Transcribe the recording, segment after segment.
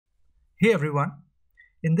Hey everyone,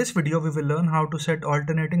 in this video we will learn how to set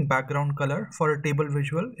alternating background color for a table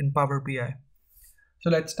visual in Power BI.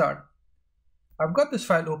 So let's start. I've got this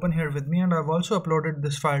file open here with me and I've also uploaded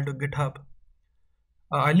this file to GitHub.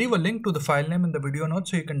 I'll leave a link to the file name in the video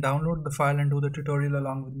notes so you can download the file and do the tutorial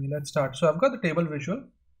along with me. Let's start. So I've got the table visual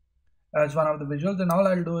as one of the visuals, and all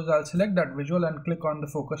I'll do is I'll select that visual and click on the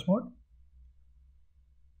focus mode.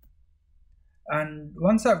 And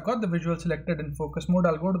once I've got the visual selected in focus mode,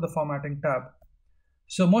 I'll go to the formatting tab.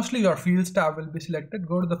 So mostly your fields tab will be selected.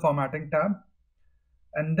 Go to the formatting tab,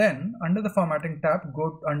 and then under the formatting tab,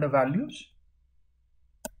 go under values,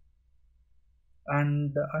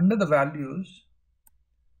 and under the values,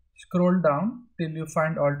 scroll down till you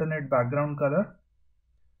find alternate background color,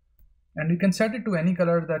 and you can set it to any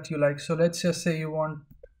color that you like. So let's just say you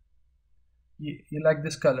like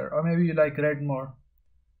this color, or maybe you like red more,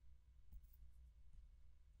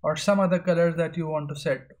 or some other color that you want to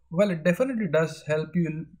set. Well, it definitely does help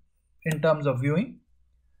you in terms of viewing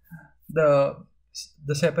the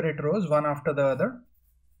separate rows one after the other.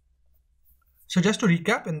 So just to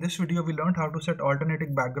recap, in this video we learned how to set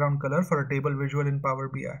alternating background color for a table visual in Power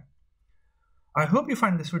BI. I hope you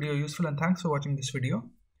find this video useful, and thanks for watching this video.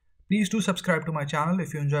 Please do subscribe to my channel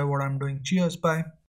if you enjoy what I'm doing. Cheers, bye.